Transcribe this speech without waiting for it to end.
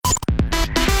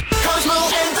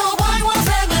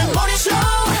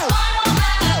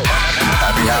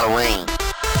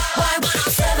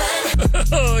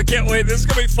can't wait. This is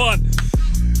going to be fun.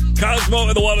 Cosmo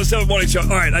and the 107 Morning Show. All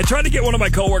right, I tried to get one of my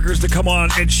coworkers to come on,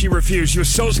 and she refused. She was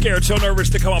so scared, so nervous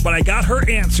to come on, but I got her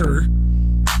answer,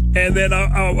 and then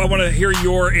I want to hear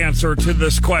your answer to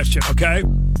this question, okay?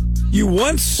 You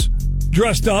once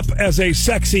dressed up as a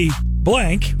sexy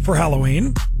blank for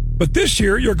Halloween, but this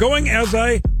year you're going as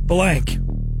a blank.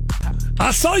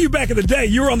 I saw you back in the day.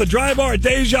 You were on the dry bar at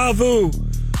Deja Vu,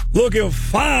 looking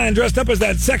fine, dressed up as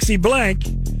that sexy blank.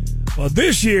 Well,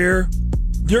 this year,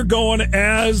 you're going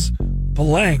as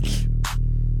blank.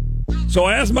 So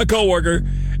I asked my coworker,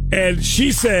 and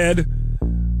she said,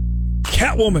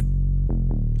 Catwoman.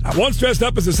 I once dressed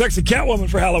up as a sexy Catwoman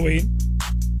for Halloween.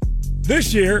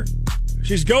 This year,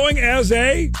 she's going as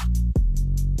a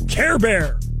Care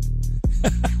Bear.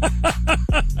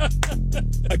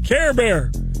 A Care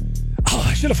Bear. Oh,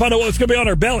 I should have found out what's going to be on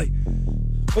her belly.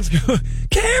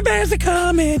 Care Bears are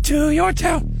coming to your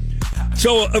town.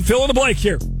 So fill in the blank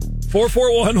here.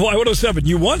 441-Y107.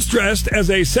 You once dressed as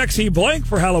a sexy blank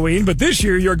for Halloween, but this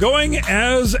year you're going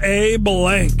as a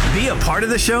blank. Be a part of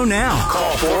the show now.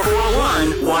 Call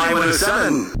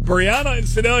 441-Y107. Brianna in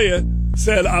Sedalia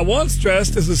said, I once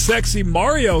dressed as a sexy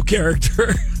Mario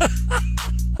character.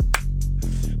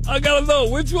 I gotta know,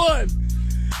 which one?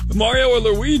 Mario or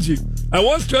Luigi? I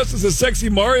once dressed as a sexy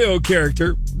Mario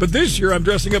character, but this year I'm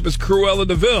dressing up as Cruella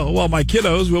de Vil while my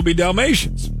kiddos will be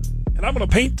Dalmatians. And I'm going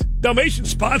to paint Dalmatian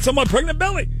spots on my pregnant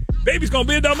belly. Baby's going to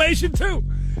be a Dalmatian too.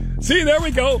 See, there we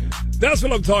go. That's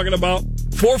what I'm talking about.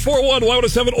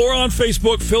 441-Y107 or on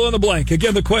Facebook, fill in the blank.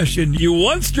 Again, the question, you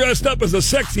once dressed up as a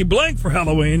sexy blank for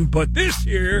Halloween, but this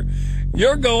year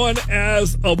you're going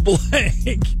as a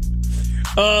blank.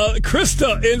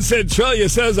 Krista in Centralia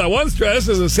says, I once dressed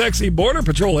as a sexy Border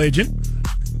Patrol agent.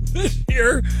 This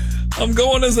year, I'm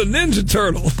going as a Ninja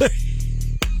Turtle.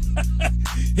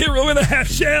 Hero in a half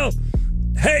shell.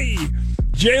 Hey,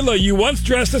 Jayla, you once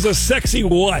dressed as a sexy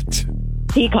what?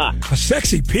 Peacock. A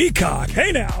sexy peacock.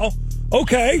 Hey now.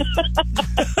 Okay.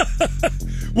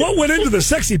 What went into the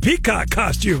sexy peacock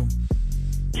costume?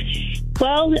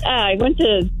 Well, I went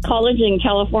to college in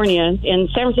California, and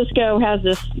San Francisco has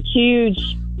this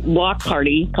huge walk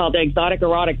party called the Exotic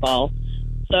Erotic Ball.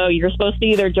 So you're supposed to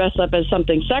either dress up as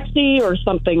something sexy or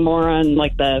something more on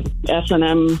like the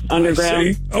S&M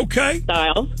underground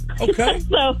style. Okay.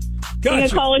 So being a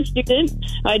college student,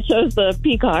 I chose the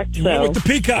peacock. You went with the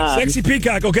peacock, sexy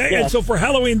peacock, okay? Yes. And so for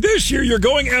Halloween this year, you're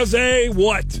going as a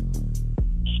what?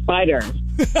 Spider.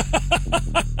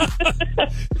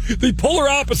 The polar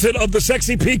opposite of the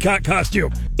sexy peacock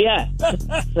costume. Yeah.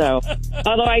 So,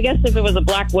 although I guess if it was a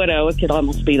Black Widow, it could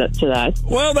almost be to that.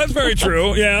 Well, that's very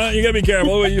true. Yeah, you got to be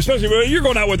careful, especially when you're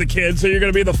going out with the kids, so you're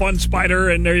going to be the fun spider,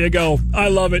 and there you go. I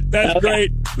love it. That's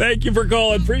great. Thank you for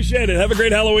calling. Appreciate it. Have a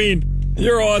great Halloween.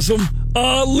 You're awesome.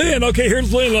 Lynn. Okay,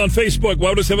 here's Lynn on Facebook.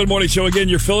 107 Morning Show. Again,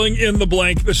 you're filling in the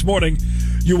blank this morning.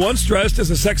 You once dressed as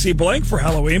a sexy blank for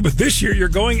Halloween, but this year you're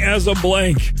going as a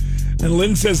blank. And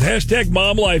Lynn says, hashtag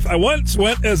mom life. I once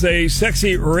went as a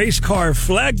sexy race car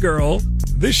flag girl.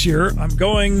 This year I'm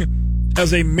going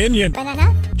as a minion.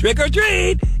 Banana. Trick or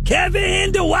treat.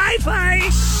 Kevin to Wi-Fi.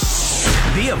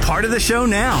 Be a part of the show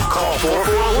now. Call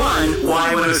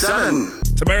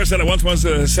 441-Y107. Tamara said I once was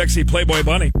a sexy Playboy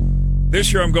bunny.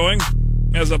 This year I'm going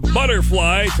as a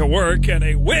butterfly to work and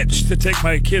a witch to take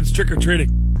my kids trick-or-treating.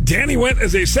 Danny went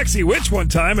as a sexy witch one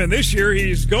time, and this year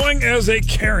he's going as a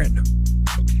Karen.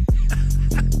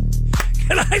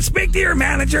 Can I speak to your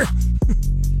manager?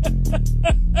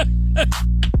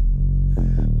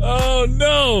 Oh,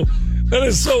 no. That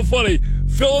is so funny.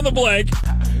 Fill in the blank.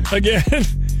 Again,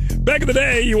 back in the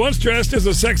day, you once dressed as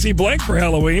a sexy blank for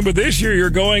Halloween, but this year you're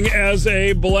going as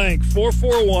a blank.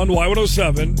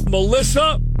 441-Y107.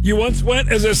 Melissa, you once went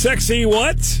as a sexy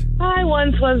what? I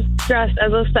once was dressed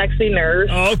as a sexy nurse.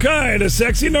 Okay, the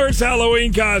sexy nurse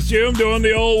Halloween costume, doing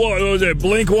the old, what was it,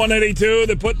 Blink 182?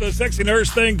 They put the sexy nurse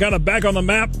thing kind of back on the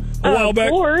map a while back.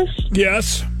 Of course.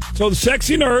 Yes. So the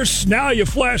sexy nurse, now you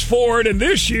flash forward, and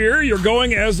this year you're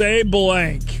going as a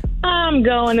blank. I'm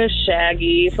going as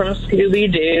Shaggy from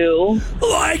Scooby-Doo.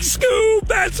 Like Scoob,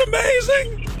 that's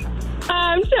amazing.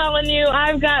 I'm telling you,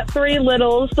 I've got three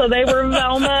littles, so they were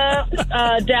Velma,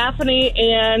 Daphne,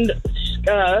 and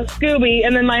Scooby,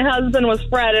 and then my husband was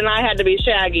Fred, and I had to be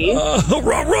Shaggy.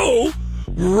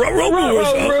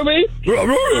 Ruby.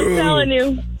 I'm telling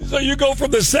you. So you go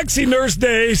from the sexy nurse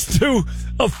days to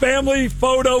a family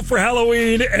photo for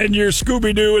Halloween and your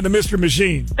Scooby-Doo and the Mystery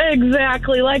Machine.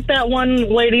 Exactly. Like that one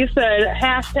lady said,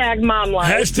 hashtag mom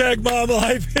life. Hashtag mom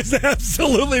life is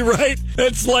absolutely right.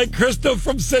 It's like Krista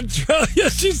from Centralia.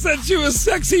 She said she was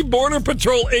sexy Border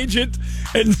Patrol agent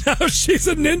And now she's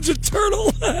a Ninja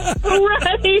Turtle.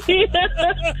 Right.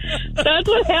 That's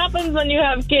what happens when you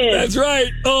have kids. That's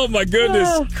right. Oh, my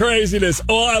goodness. Craziness.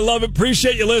 Oh, I love it.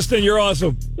 Appreciate you listening. You're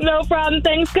awesome. No problem.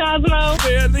 Thanks, Cosmo.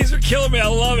 Man, these are killing me. I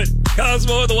love it.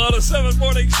 Cosmo at the 107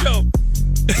 Morning Show.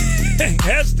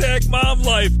 Hashtag mom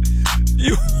life.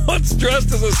 You once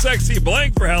dressed as a sexy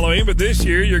blank for Halloween, but this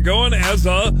year you're going as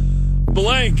a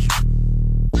blank.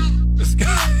 This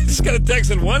guy just got a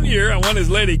text in 1 year. I went as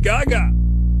Lady Gaga.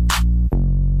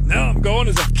 Now I'm going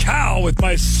as a cow with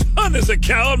my son as a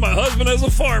cow and my husband as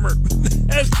a farmer.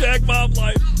 Hashtag mom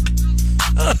life.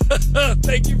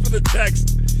 Thank you for the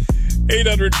text.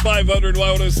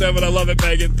 800-500-Y107. I love it,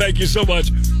 Megan. Thank you so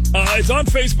much. It's on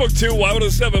Facebook, too,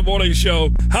 Y107 Morning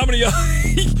Show. How many of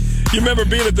you remember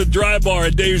being at the Dry Bar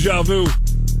at Deja Vu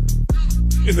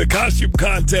in the costume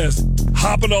contest?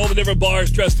 Hopping to all the different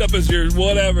bars, dressed up as your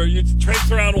whatever. You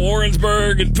traipse around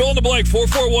Warrensburg and fill in the blank,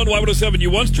 441-Y107. You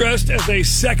once dressed as a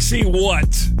sexy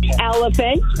what?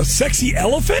 Elephant. A sexy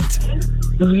elephant?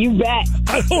 You bet.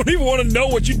 I don't even want to know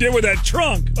what you did with that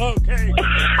trunk. Okay.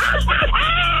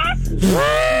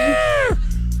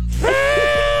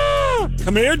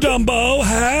 Come here, Dumbo.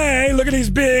 Hey, look at these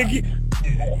big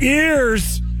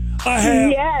ears I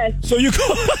have. Yes. So you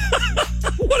go.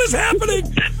 What is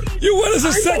happening? You went as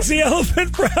a sexy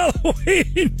elephant for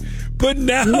Halloween, but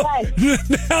now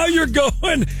you're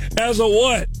going as a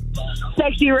what?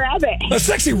 Sexy rabbit. A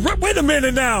sexy. Wait a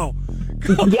minute now.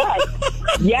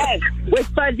 Yes. With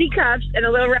fuzzy cuffs and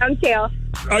a little round tail.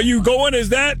 Are you going as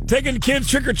that? Taking kids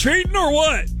trick or treating or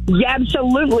what? Yeah,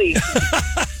 absolutely.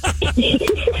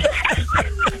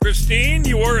 Christine,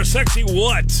 you were a sexy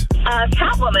what?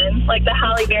 Catwoman, like the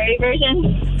Halle Berry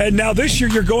version. And now this year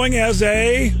you're going as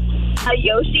a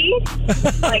Yoshi,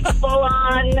 like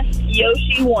full-on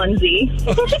Yoshi onesie.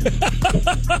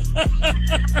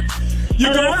 You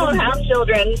and I don't have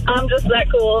children. I'm just that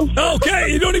cool.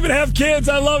 Okay, you don't even have kids.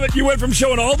 I love it. You went from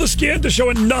showing all the skin to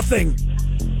showing nothing.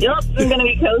 Yep, I'm going to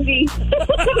be cozy.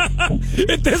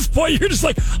 At this point, you're just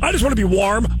like, I just want to be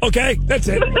warm, okay? That's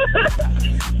it.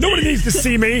 Nobody needs to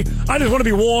see me. I just want to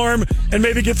be warm and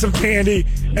maybe get some candy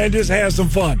and just have some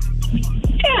fun.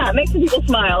 Yeah, it makes people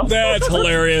smile. That's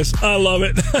hilarious. I love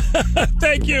it.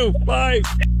 Thank you. Bye.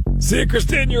 See you,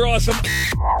 Christine. You're awesome.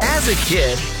 As a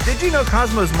kid, did you know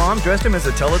Cosmo's mom dressed him as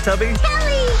a Teletubby?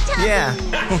 Teletubby! Yeah.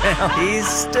 Well, he's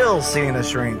still seeing a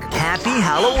shrink. Happy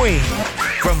Halloween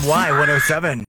from Y107.